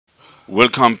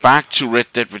Welcome back to Red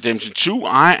Dead Redemption 2.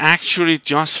 I actually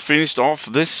just finished off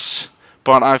this,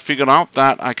 but I figured out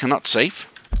that I cannot save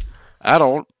at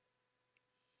all.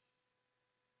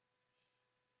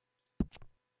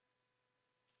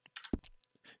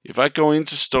 If I go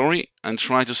into story and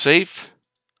try to save,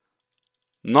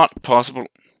 not possible.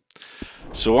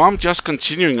 So I'm just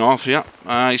continuing off here.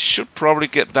 I should probably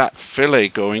get that fillet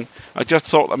going. I just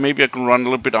thought that maybe I can run a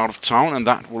little bit out of town and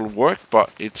that will work,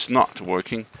 but it's not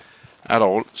working at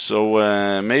all.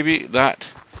 So maybe that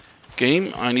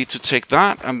game, I need to take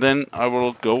that and then I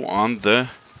will go on the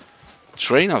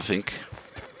train, I think.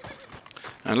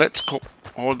 And let's call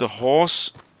all the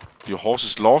horse. Your horse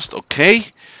is lost. Okay.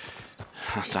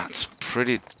 That's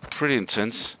pretty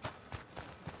intense.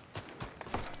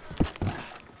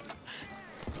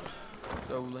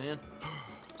 So, Lynn.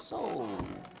 So.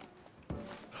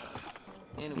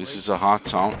 Anyway. This is a hard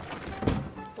town.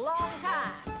 Long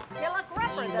time. You look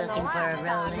rougher You than the looking for last a time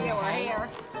rolling you were hay? here.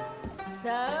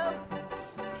 So,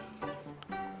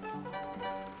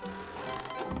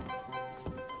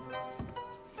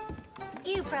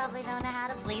 You probably don't know how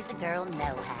to please a girl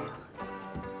no-how.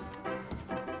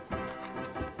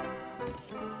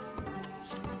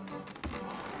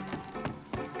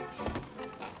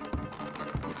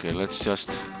 Okay, let's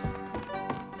just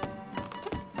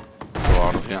go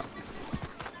out of here.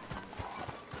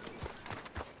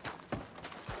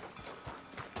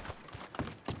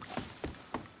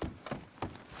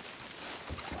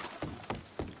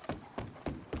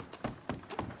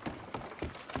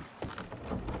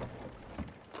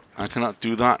 I cannot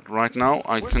do that right now.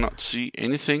 I cannot see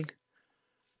anything.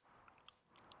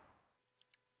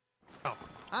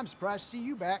 I'm surprised to see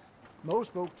you back.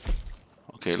 Most folk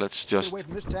Okay, let's stay just... away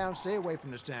from this town, stay away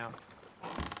from this town.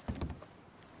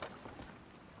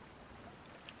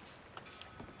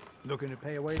 Looking to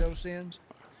pay away those sins?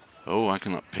 Oh, I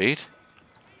cannot pay it.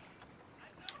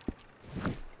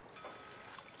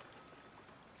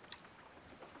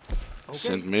 Okay.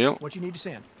 Send mail. What you need to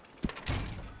send?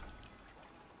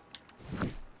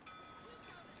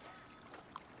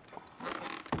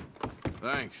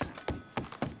 Thanks.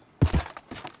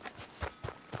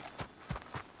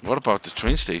 What about the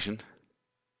train station?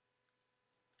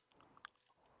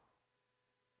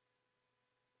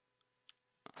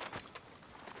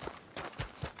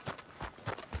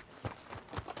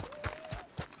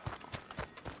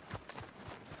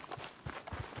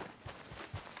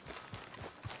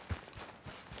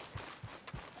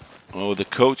 Oh, the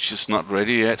coach is not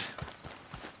ready yet.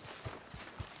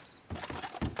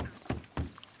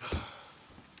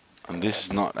 And this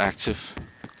is not active.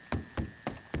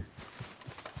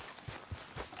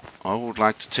 I would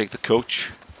like to take the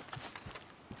coach,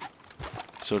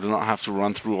 so I do not have to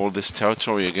run through all this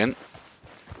territory again.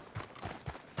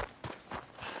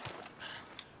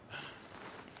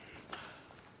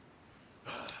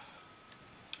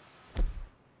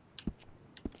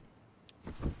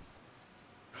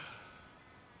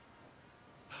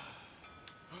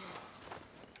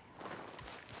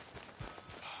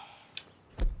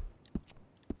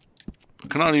 I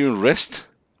cannot even rest.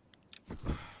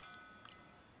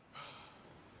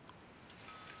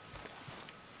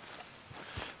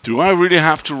 Do I really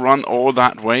have to run all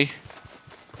that way?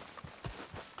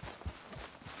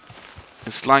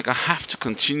 It's like I have to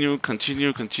continue. I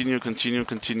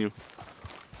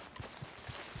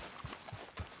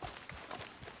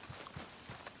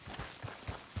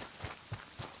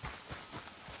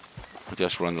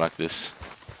just run like this.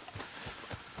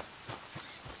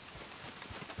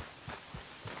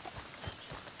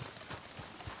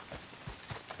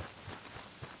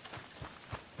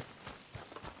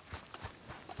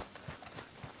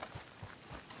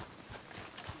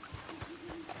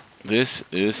 This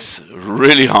is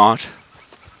really hard.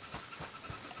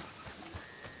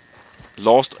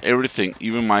 Lost everything,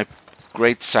 even my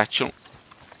great satchel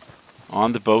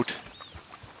on the boat.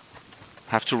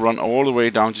 Have to run all the way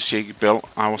down to Shaky Bell.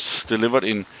 I was delivered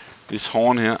in this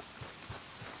horn here.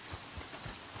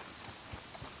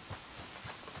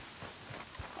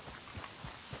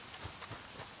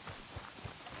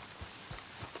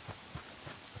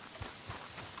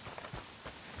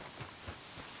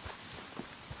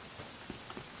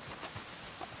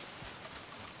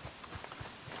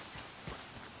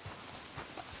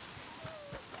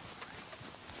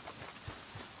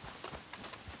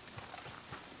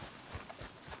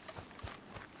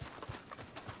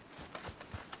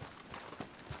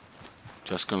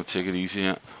 Just gonna take it easy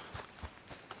here.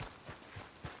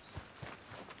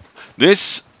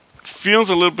 This feels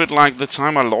a little bit like the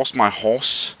time I lost my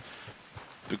horse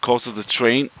because of the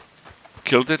train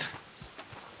killed it.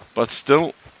 But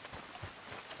still,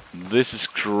 This is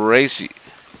crazy.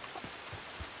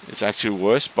 It's actually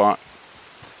worse, but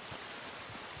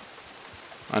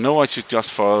I know I should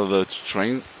just follow the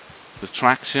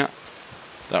tracks here.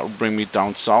 That will bring me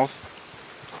down south.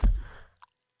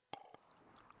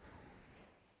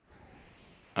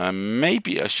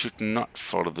 Maybe I should not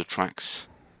follow the tracks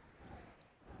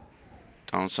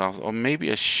down south, or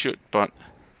maybe I should, but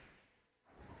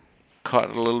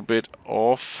cut a little bit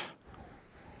off.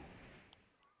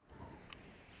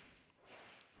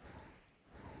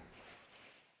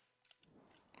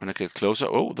 When I get closer,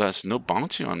 oh, there's no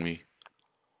bounty on me.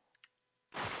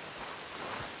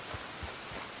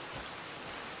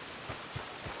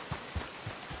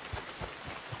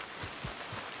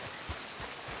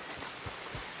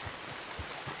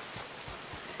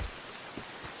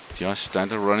 Just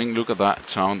standard running. Look at that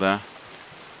town there.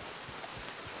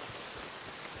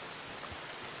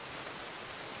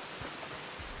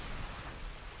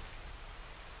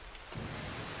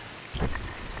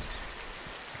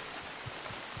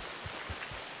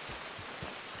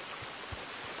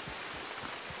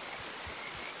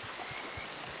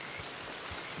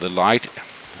 The light,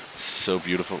 it's so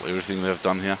beautiful, everything they've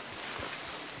done here.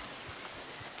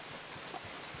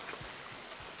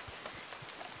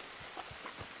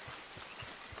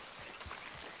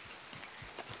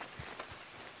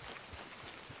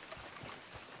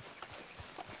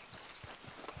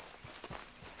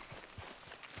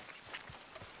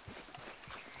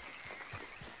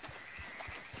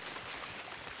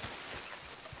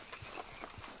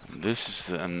 This is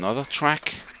another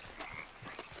track.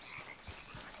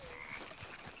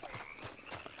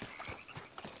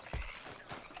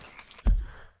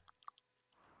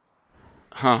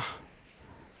 Huh.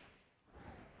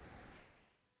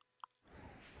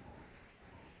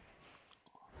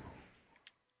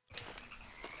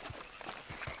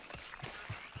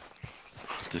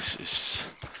 This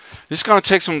is gonna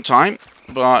take some time,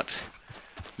 but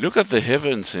look at the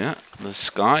heavens here. The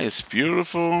sky is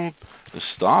beautiful. The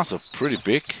stars are pretty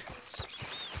big.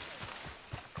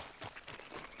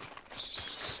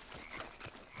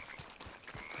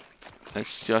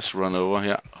 Let's just run over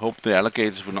here. Hope the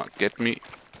alligators will not get me.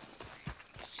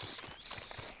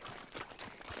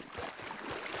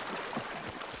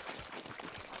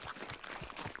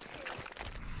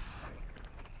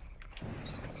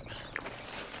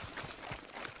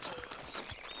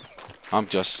 I'm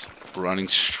just running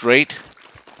straight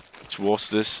towards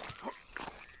this.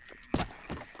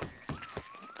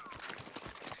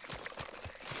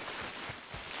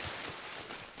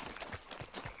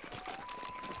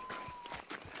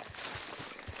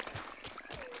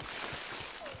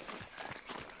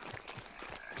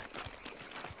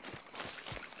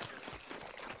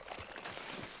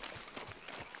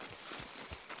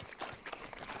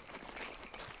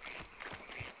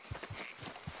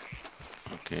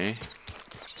 Okay.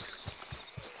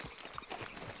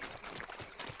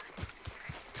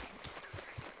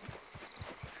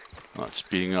 Not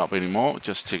speeding up anymore,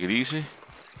 just take it easy.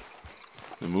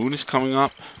 The moon is coming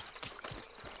up.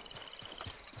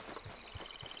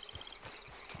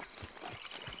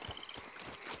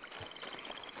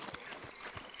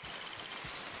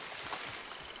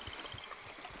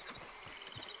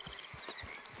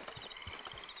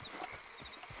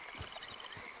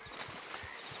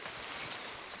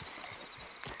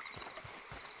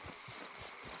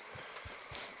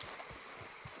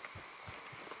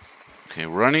 Okay,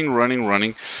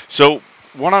 running. So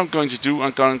what I'm going to do,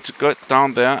 I'm going to go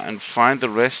down there and find the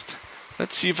rest.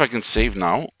 Let's see if I can save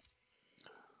now.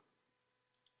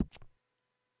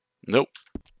 Nope.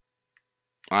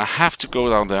 I have to go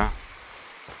down there.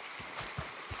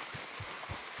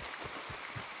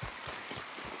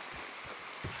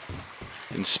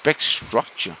 Inspect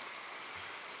structure.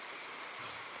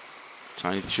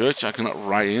 Tiny church. I cannot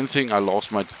write anything. I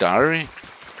lost my diary.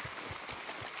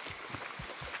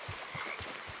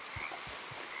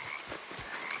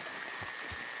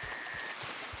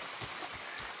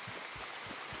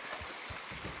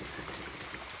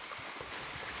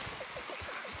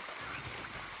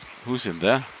 Who's in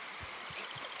there?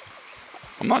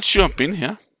 I'm not sure I've been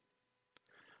here.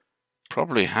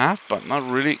 Probably have, but not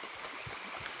really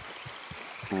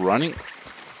running.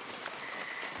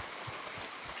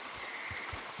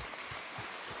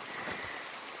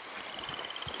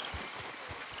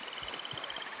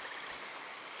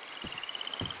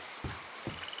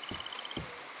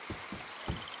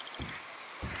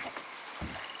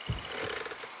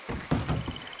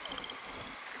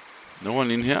 No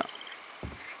one in here.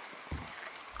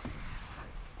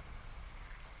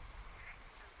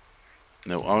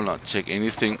 No, I'll not take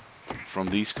anything from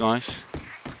these guys.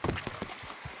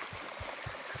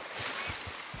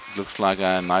 Looks like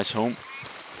a nice home.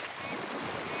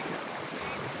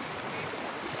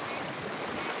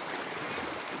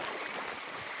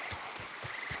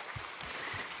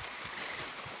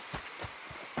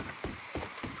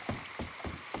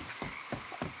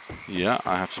 Yeah,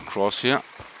 I have to cross here.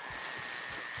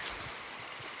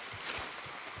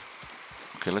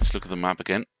 Okay, let's look at the map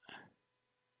again.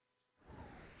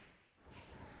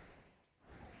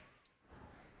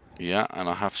 Yeah, and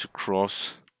I have to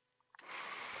cross.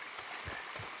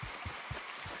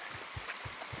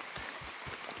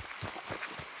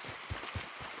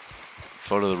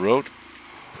 Follow the road.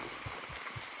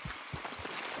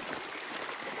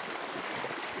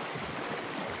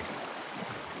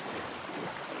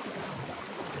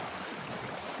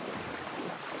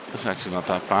 It's actually not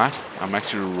that bad. I'm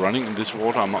actually running in this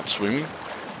water, I'm not swimming.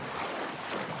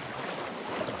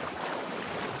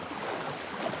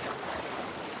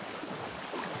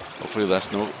 Hopefully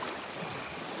there's no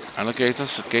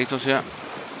alligators, gators here.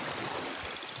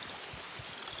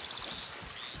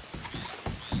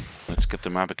 Let's get the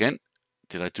map again.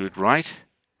 Did I do it right?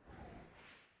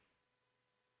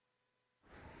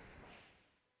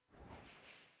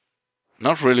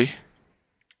 Not really.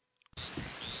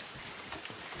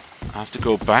 I have to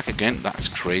go back again, that's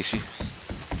crazy.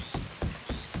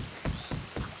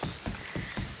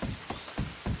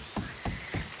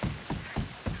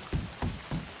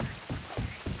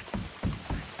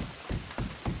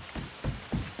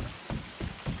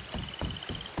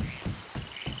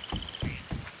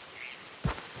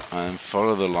 And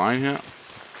follow the line here.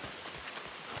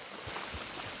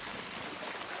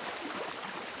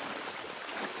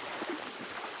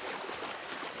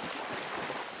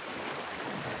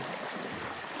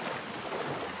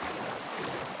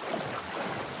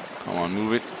 Come on,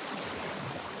 move it.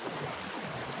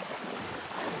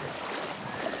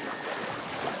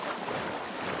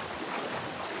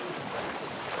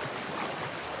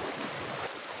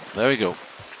 There we go.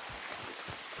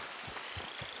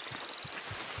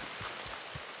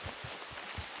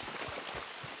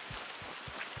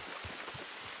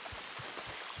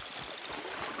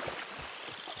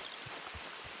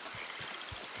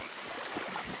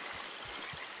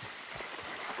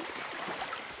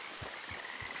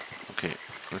 Okay,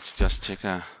 let's just take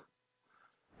a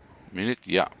minute.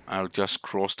 Yeah, I'll just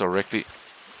cross directly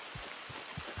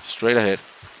straight ahead.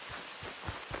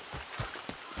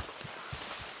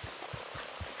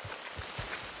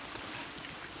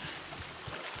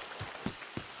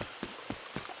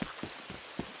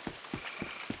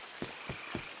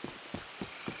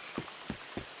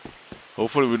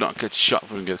 Hopefully we don't get shot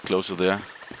when we get closer there.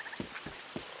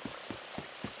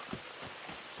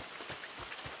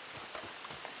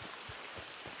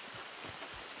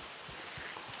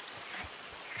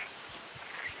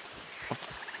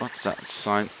 What's that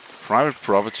sign? Private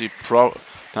property.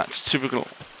 That's typical.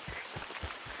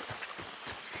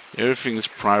 Everything is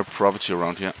private property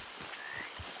around here.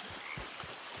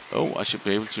 Oh, I should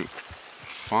be able to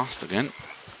fast again.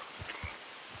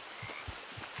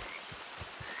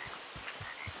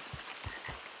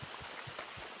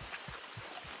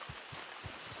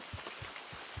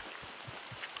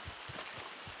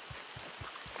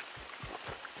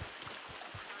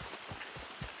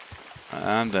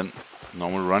 And then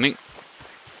normal running.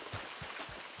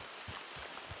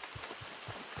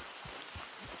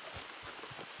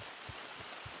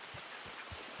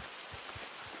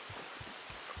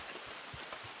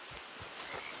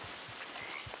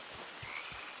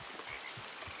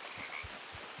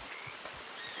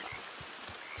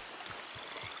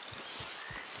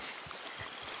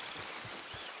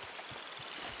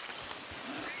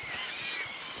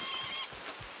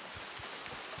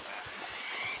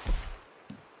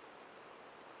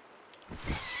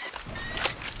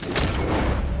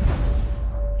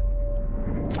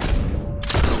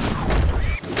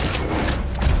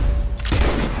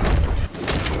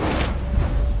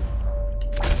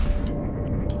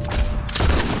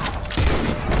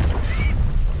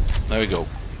 There we go.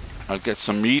 I'll get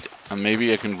some meat and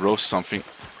maybe I can roast something.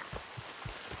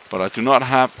 But I do not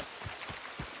have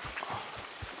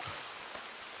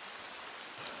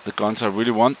the guns I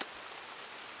really want.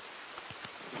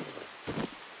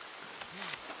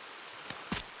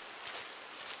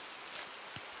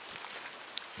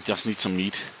 Just need some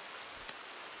meat.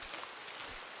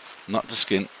 Not the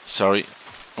skin, sorry.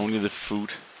 Only the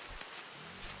food.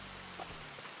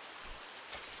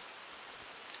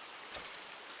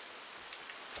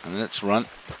 And let's run.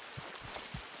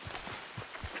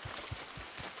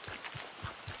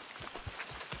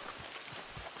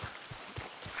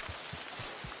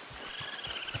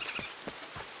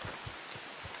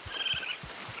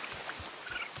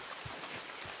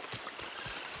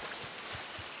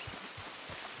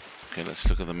 Okay, let's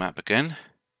look at the map again.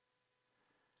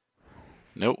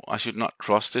 No, I should not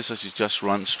cross this. I should just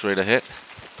run straight ahead.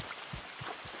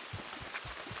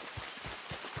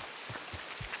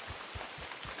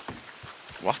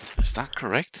 What? Is that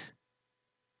correct?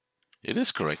 It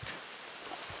is correct.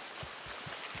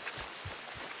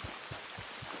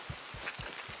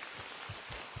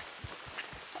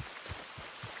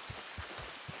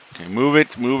 Okay, move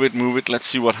it, move it, move it. Let's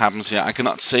see what happens here. I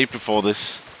cannot save before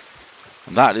this.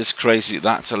 And that is crazy.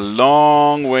 That's a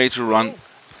long way to run.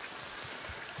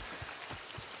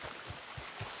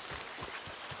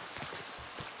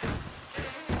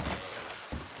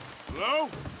 Hello?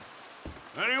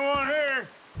 Anyone here?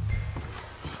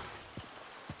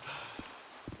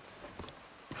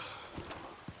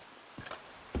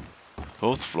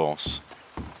 Both floors.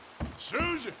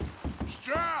 Susan!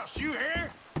 Strauss, you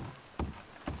here?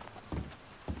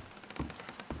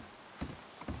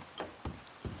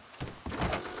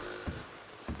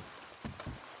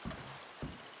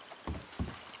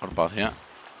 What about here?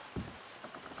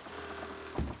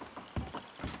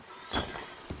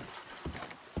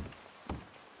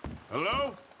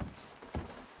 Hello?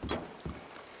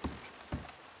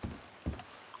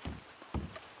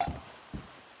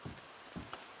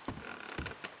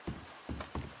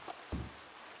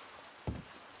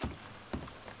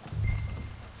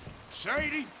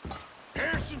 Sadie?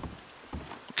 Harrison?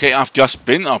 Okay, I've just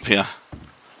been up here.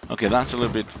 Okay, that's a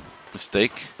little bit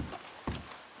mistake.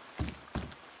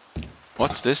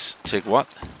 What's this? Take what?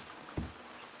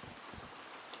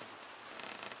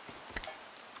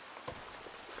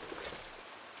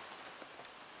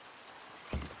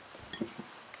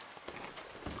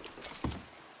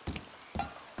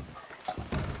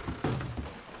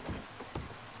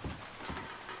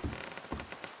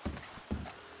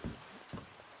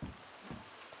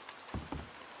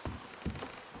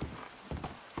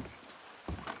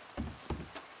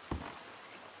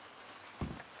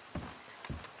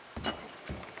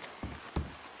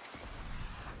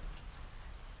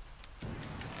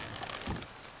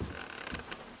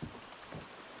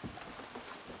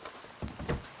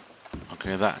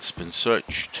 Okay, that's been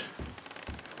searched.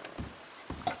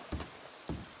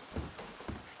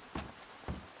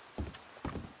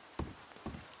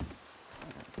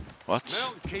 What?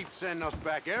 Milton keeps sending us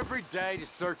back every day to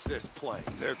search this place.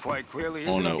 There quite clearly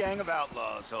Oh, isn't no. a gang of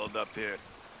outlaws holed up here.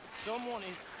 Someone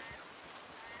is...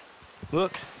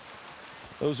 Look,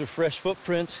 those are fresh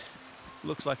footprints.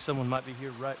 Looks like someone might be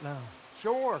here right now.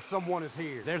 Sure, someone is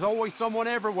here. There's always someone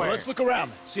everywhere. Well, let's look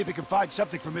around, see if we can find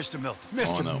something for Mr. Milton.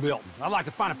 Mr. no. Milton, I'd like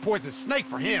to find a poisonous snake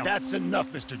for him. That's enough,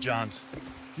 Mr. Johns.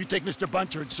 You take Mr.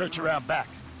 Bunter and search around back.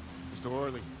 Mr.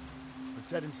 Orley,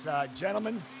 let's head inside.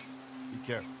 Gentlemen, be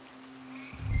careful.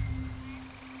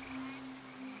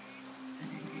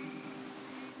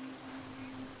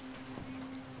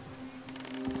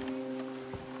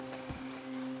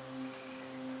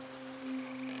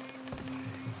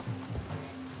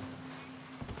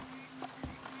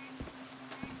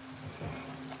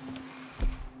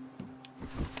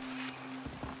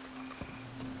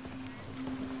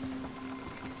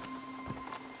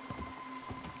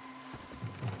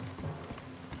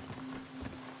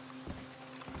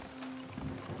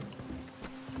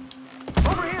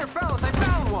 Over here, fellas, I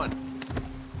found one.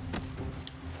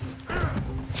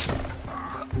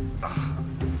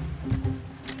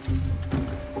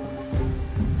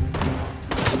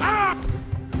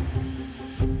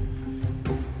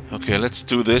 Okay, let's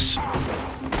do this.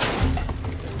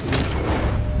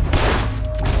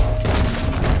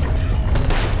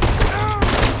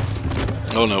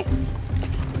 Oh no.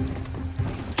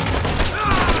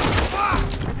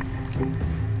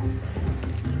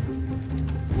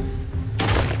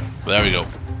 There we go.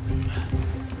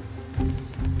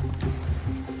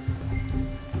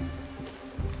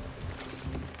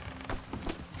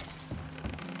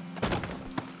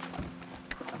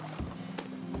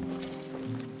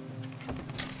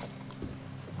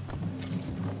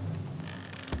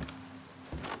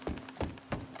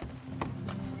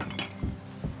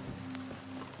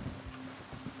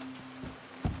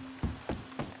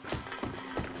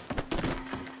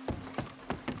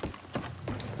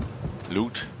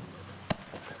 Loot.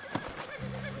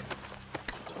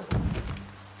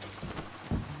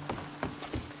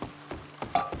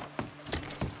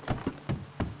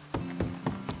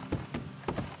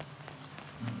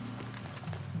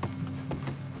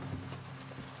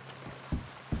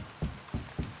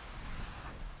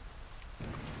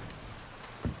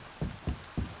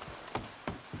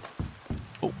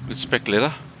 Oh, lidt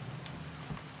spækletter.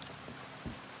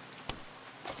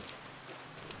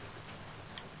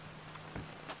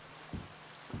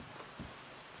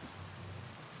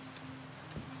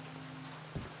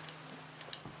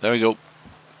 There we go.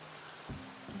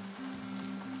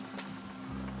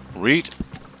 Read.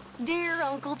 Dear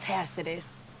Uncle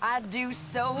Tacitus, I do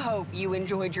so hope you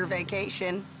enjoyed your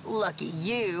vacation. Lucky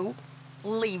you,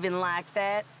 leaving like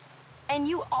that. And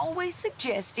you always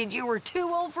suggested you were too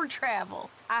old for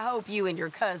travel. I hope you and your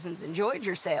cousins enjoyed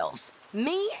yourselves.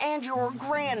 Me and your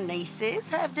grandnieces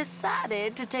have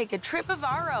decided to take a trip of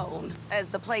our own, as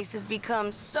the place has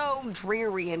become so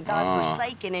dreary and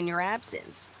godforsaken in your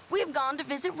absence. We have gone to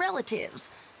visit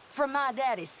relatives. From my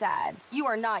daddy's side, you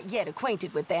are not yet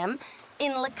acquainted with them,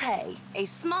 in Lacaille, a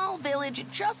small village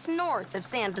just north of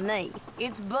Saint Denis.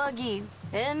 It's buggy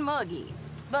and muggy,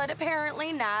 but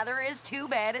apparently neither is too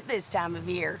bad at this time of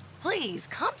year. Please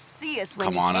come see us when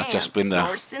you can. Come on, I've just been there.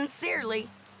 Yours sincerely,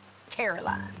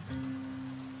 Caroline.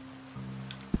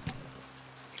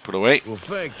 Put away. Well,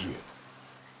 thank you,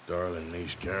 darling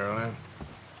niece Caroline.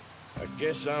 I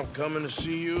guess I'm coming to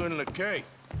see you in Lacaille.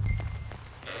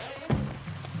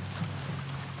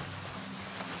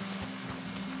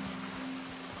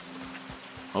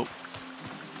 Oh.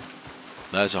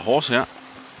 There's a horse here.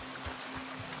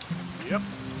 Yep.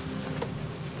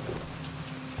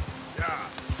 Yeah.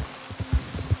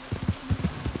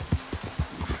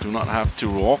 Do not have to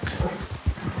walk.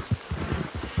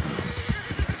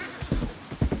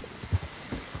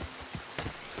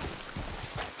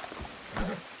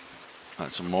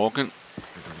 That's a Morgan.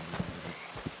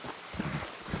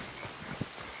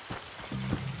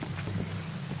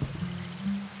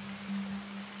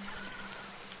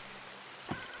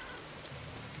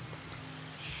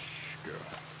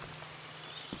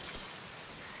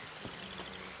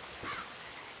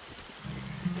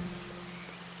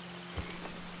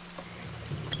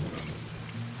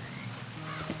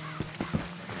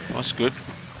 That's good.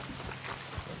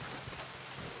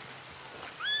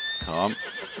 Come.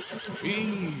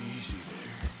 Easy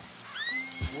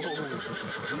there. Whoa.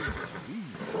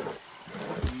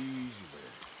 Easy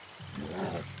there.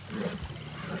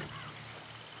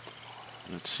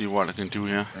 Let's see what I can do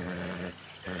here.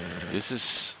 This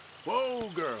is... Whoa,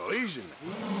 girl, easy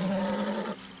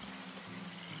now.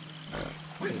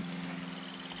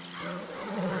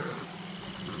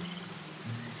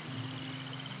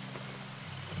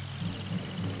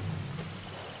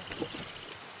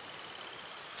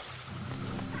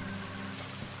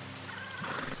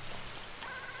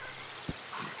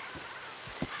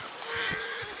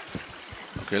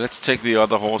 Okay, let's take the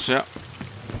other horse here.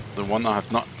 The one I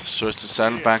have not searched the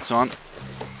saddlebags on.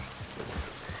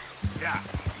 Yeah.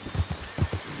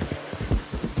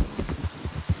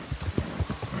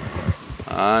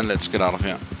 And let's get out of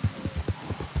here.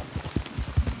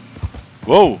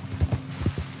 Whoa!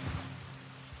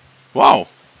 Wow!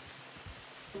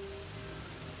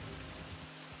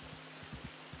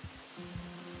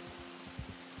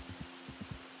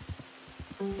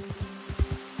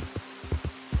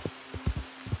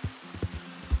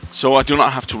 So I do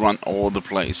not have to run all the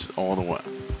place, all the way.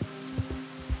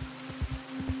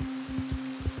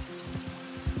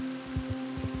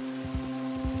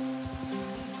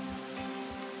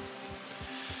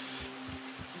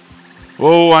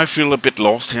 Oh, I feel a bit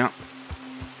lost here.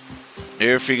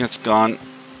 Everything has gone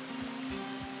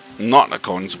not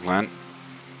according to plan.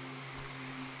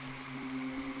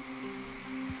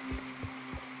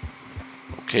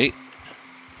 Okay.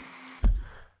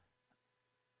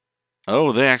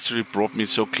 Oh, they actually brought me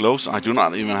so close. I do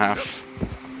not even have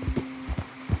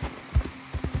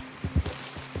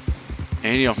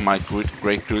any of my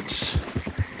great goods.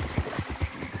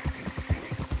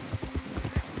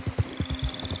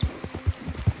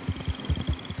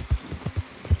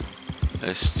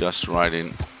 Let's just ride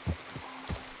in.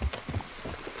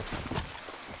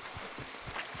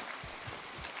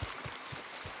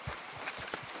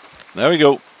 There we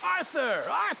go. Arthur!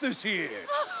 Arthur's here!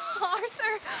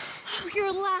 Arthur, oh, you're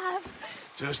alive.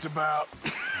 Just about.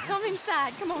 Come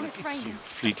inside. Come on, it's raining.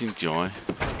 Fleeting joy.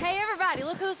 Hey, everybody,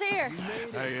 look who's here.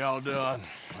 Hey, y'all doing?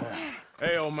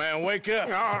 Hey, old man, wake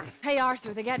up. Hey,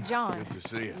 Arthur, they got John. Good to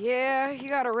see you. Yeah, he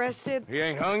got arrested. He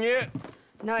ain't hung yet?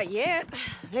 Not yet.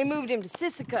 They moved him to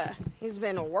Sisika. He's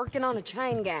been working on a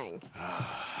chain gang.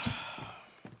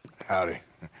 Howdy.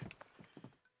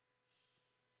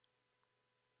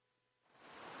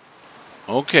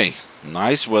 Okay,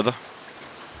 nice weather.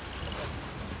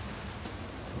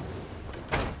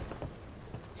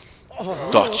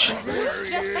 Dutch.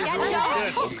 They got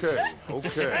John.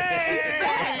 Okay.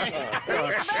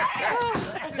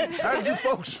 How did you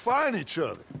folks find each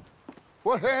other?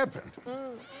 What happened?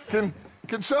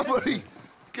 Can somebody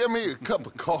give me a cup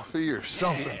of coffee or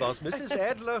something? It was Mrs.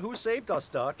 Adler who saved us,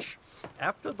 Dutch.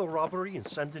 After the robbery in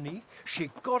Saint Denis, she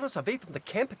got us away from the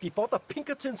camp before the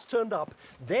Pinkertons turned up.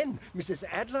 Then Mrs.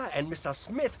 Adler and Mr.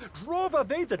 Smith drove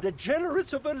away the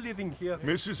degenerates who were living here.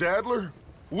 Mrs. Adler,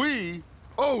 we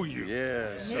owe you.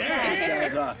 Yes.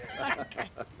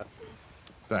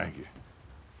 Thank you.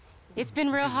 It's been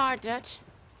real hard, Dutch.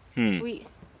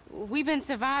 We've been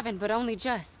surviving, but only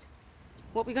just.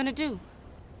 What we gonna do?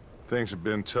 Things have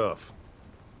been tough.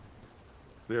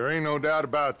 There ain't no doubt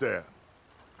about that.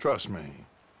 Trust me.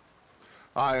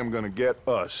 I am gonna get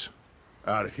us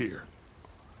out of here.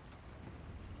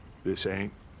 This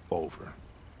ain't over.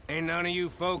 Ain't none of you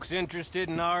folks interested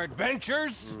in our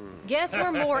adventures? Guess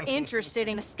we're more interested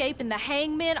in escaping the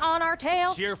hangmen on our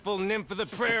tail. Cheerful nymph of the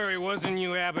prairie, wasn't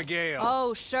you, Abigail?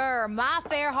 Oh, sure. My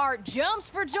fair heart jumps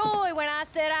for joy when I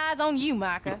set eyes on you,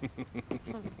 Micah.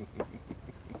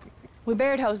 We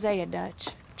buried Hosea, Dutch.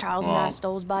 Charles and I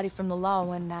stole his body from the law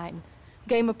one night and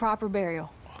gave him a proper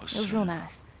burial. It was real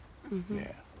nice.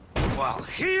 Yeah. Well,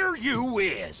 here you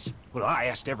is. Well, I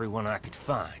asked everyone I could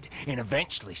find, and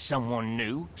eventually someone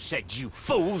new said you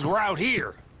fools were out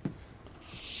here.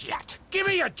 Shit. Give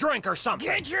me a drink or something.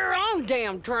 Get your own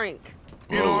damn drink.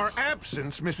 In our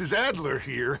absence, Mrs. Adler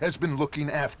here has been looking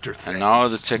after things. And now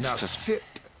the text now has... sit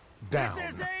down.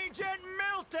 This is Agent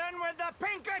Milton with the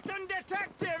Pinkerton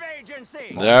Detective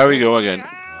Agency. There we go again. On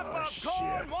behalf of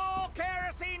Cornwall,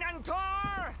 Kerosene and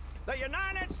Tar, the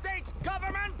United States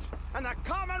government, and the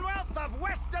Commonwealth of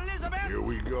West Elizabeth. Here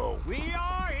we go. We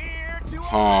are here to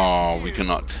Oh, arrest we you.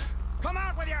 cannot. Come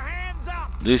out with your hands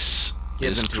up. This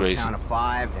Give is them to a crazy. count of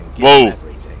 5, then give Whoa. them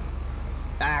everything.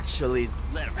 Actually,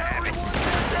 let them have it.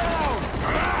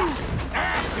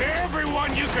 After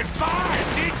everyone you could find,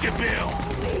 did you, Bill?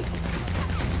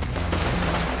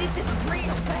 This is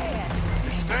real bad.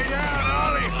 Just stay down,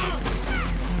 Ollie.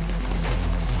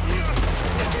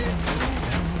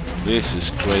 This is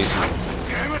crazy.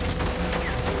 Damn it.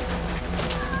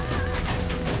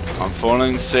 I'm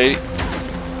following Sadie.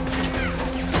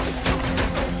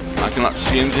 I cannot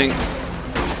see anything.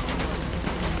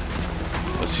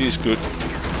 But she's good.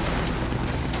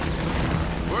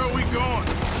 Where are we going?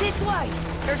 This way.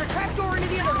 There's a trapdoor into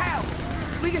the other house.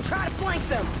 We can try to flank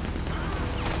them.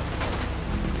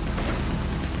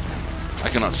 I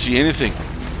cannot see anything.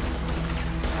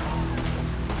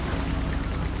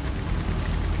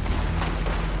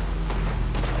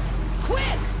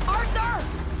 Quick, Arthur!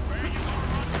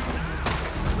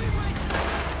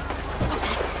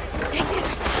 Take the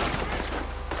other side.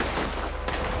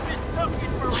 Mistook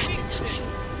it for weakness.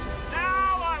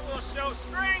 Now I will show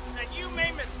strength, and you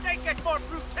may mistake it for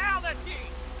brutality.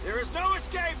 There is no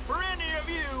escape for any of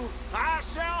you. I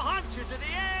shall hunt you to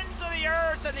the ends of the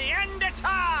earth and the end of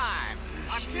time.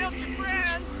 I've killed your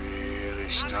friends. Really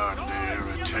starting to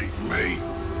irritate me.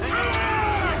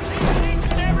 Each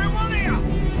and every one of you.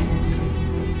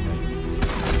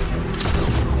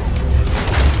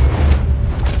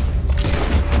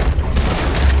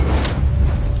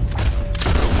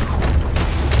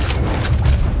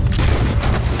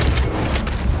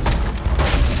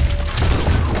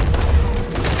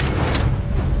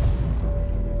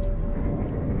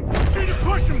 Need to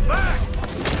push him back.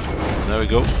 There we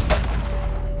go.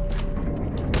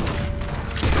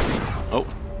 Oh,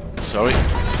 sorry.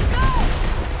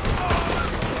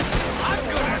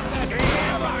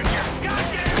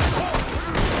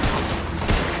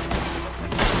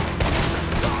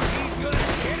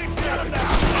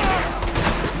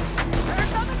 They're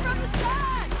coming from the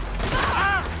side.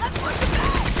 Let's push them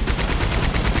back.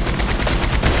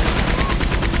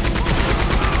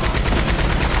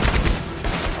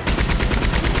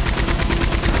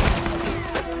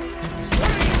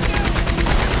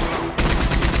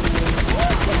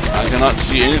 I cannot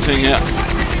see anything here.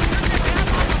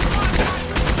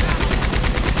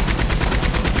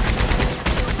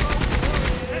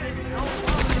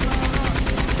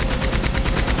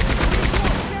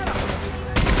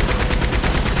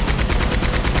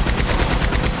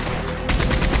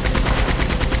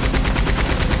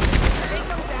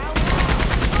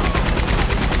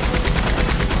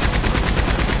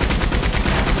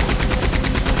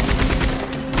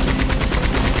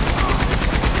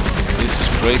 This is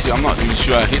crazy. I'm not even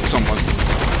sure I hit someone.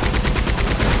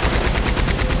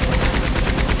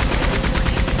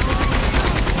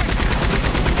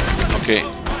 Okay,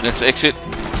 let's exit.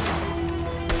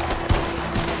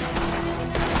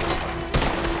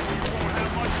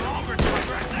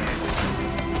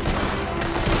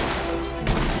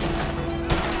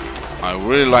 I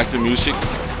really like the music.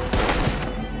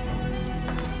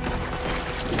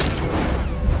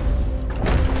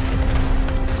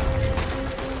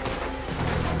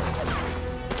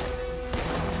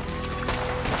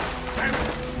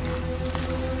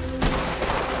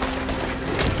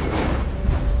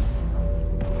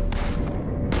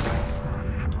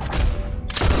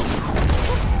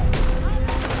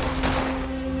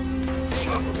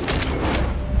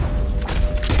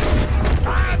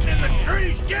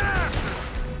 Get after him!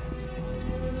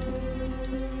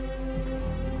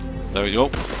 There we go.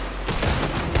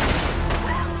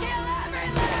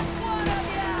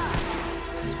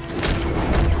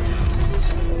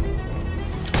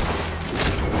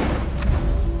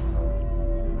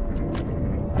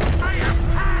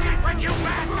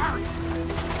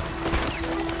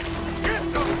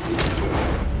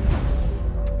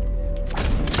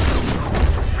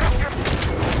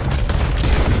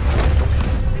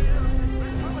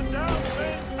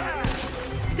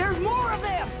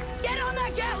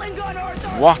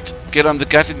 What? Get on the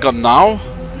Gatling gun now?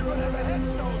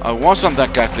 I was on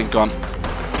that Gatling gun.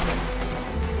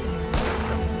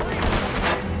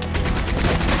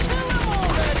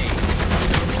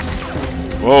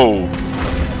 Whoa.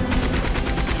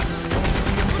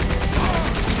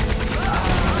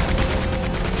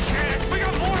 We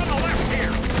got more on the left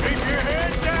here. Keep your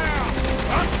head down.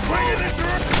 I'm swinging this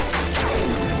around.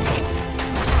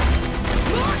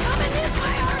 More coming this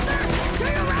way, Arthur! To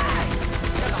your right!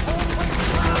 There's a whole place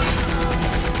around.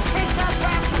 Take that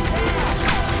bastard down!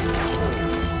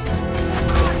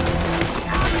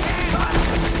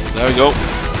 There we go.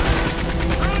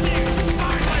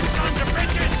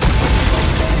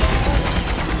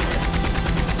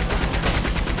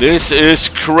 This is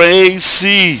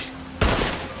crazy.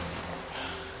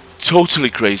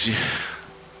 Totally crazy.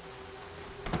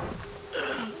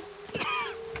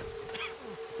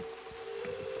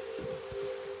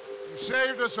 You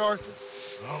saved us, Arthur.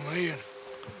 Oh, me and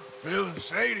Bill and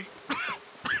Sadie.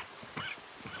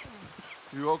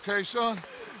 You okay, son?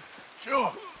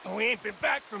 Sure. We ain't been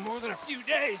back for more than a few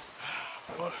days.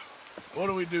 What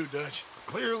do we do, Dutch?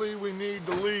 Clearly, we need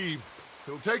to leave.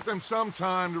 It'll take them some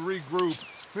time to regroup.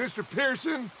 Mr.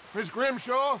 Pearson, Miss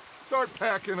Grimshaw, start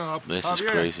packing up. This is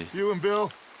Javier, crazy. You and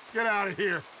Bill, get out of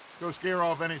here. Go scare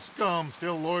off any scum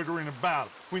still loitering about.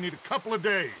 We need a couple of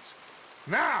days.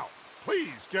 Now,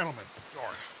 please, gentlemen.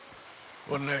 Sorry.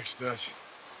 What next, Dutch?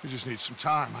 We just need some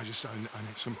time. I need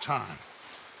some time.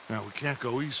 Now, we can't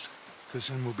go east, because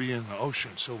then we'll be in the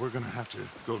ocean, so we're gonna have to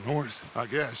go north, I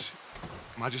guess.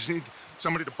 I just need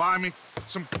somebody to buy me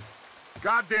some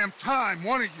goddamn time,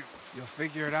 one of you. You'll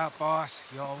figure it out, boss.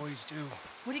 You always do.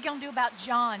 What are you gonna do about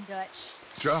John, Dutch?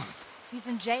 John, He's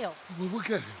in jail. we'll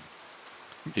get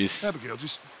him. He's... Abigail,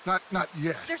 just not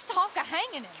yet. There's talk of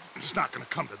hanging him. It's not gonna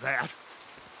come to that.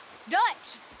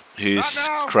 Dutch! He's Not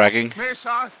now, cracking. Miss,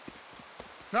 not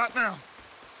now.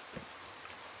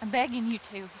 I'm begging you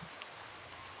to.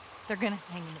 They're gonna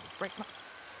hang me. Break my...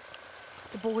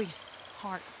 The boy's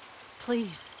heart.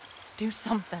 Please, do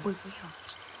something. We will.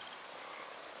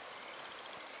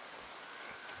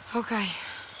 Okay.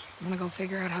 I'm gonna go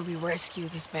figure out how we rescue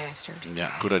this bastard.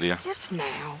 Yeah, good idea. Yes,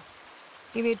 now.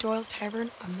 Maybe at Doyle's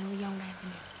Tavern, a Million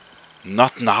Avenue.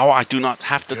 Not now. I do not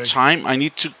have the time. I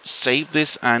need to save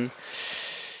this and...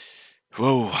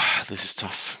 Whoa, this is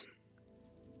tough.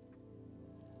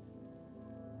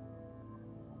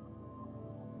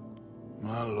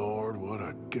 My lord, what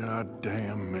a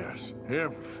goddamn mess.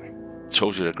 Everything.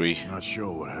 Totally agree. Not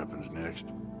sure what happens next.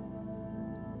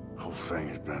 Whole thing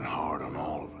has been hard on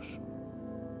all of us.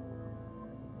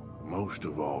 Most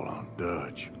of all on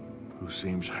Dutch, who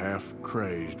seems half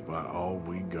crazed by all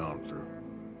we've gone through.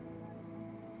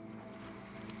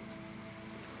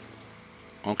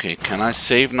 Okay, can I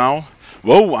save now?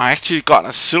 Whoa, I actually got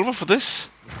a silver for this.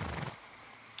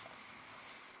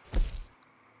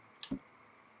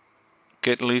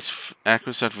 Get least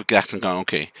accurate for Gatling gun.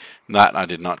 Okay, that I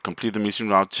did not complete the mission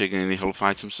without taking any health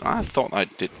items. I thought I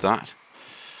did that.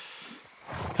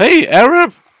 Hey,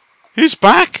 Arab! He's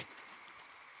back!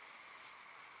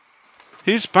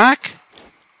 He's back!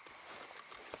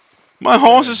 My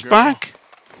horse is back!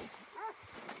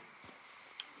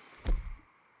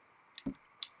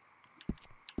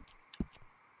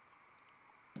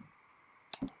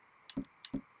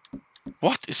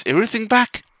 What? Is everything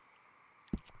back?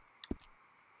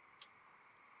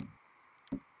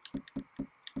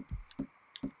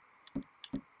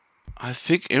 I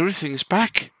think everything is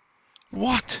back.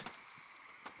 What?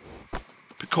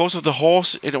 Because of the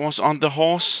horse, it was on the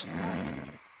horse.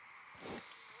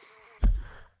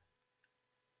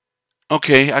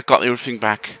 Okay, I got everything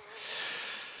back.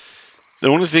 The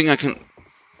only thing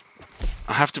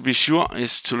I have to be sure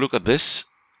is to look at this.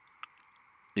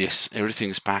 Yes, everything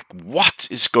is back. What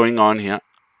is going on here?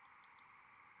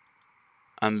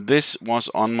 And this was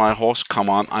on my horse. Come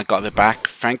on, I got it back.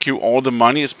 Thank you. All the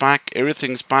money is back.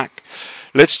 Everything's back.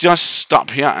 Let's just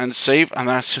stop here and save. And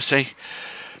let's just say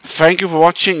thank you for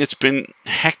watching. It's been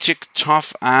hectic,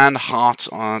 tough, and hard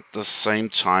at the same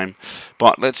time.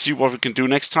 But let's see what we can do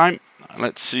next time.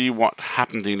 Let's see what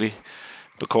happened really.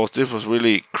 because this was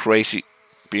really crazy.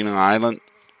 Being on an island,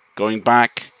 going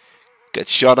back, get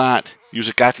shot at, use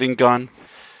a Gatling gun,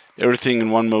 everything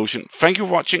in one motion. Thank you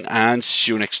for watching and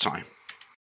see you next time.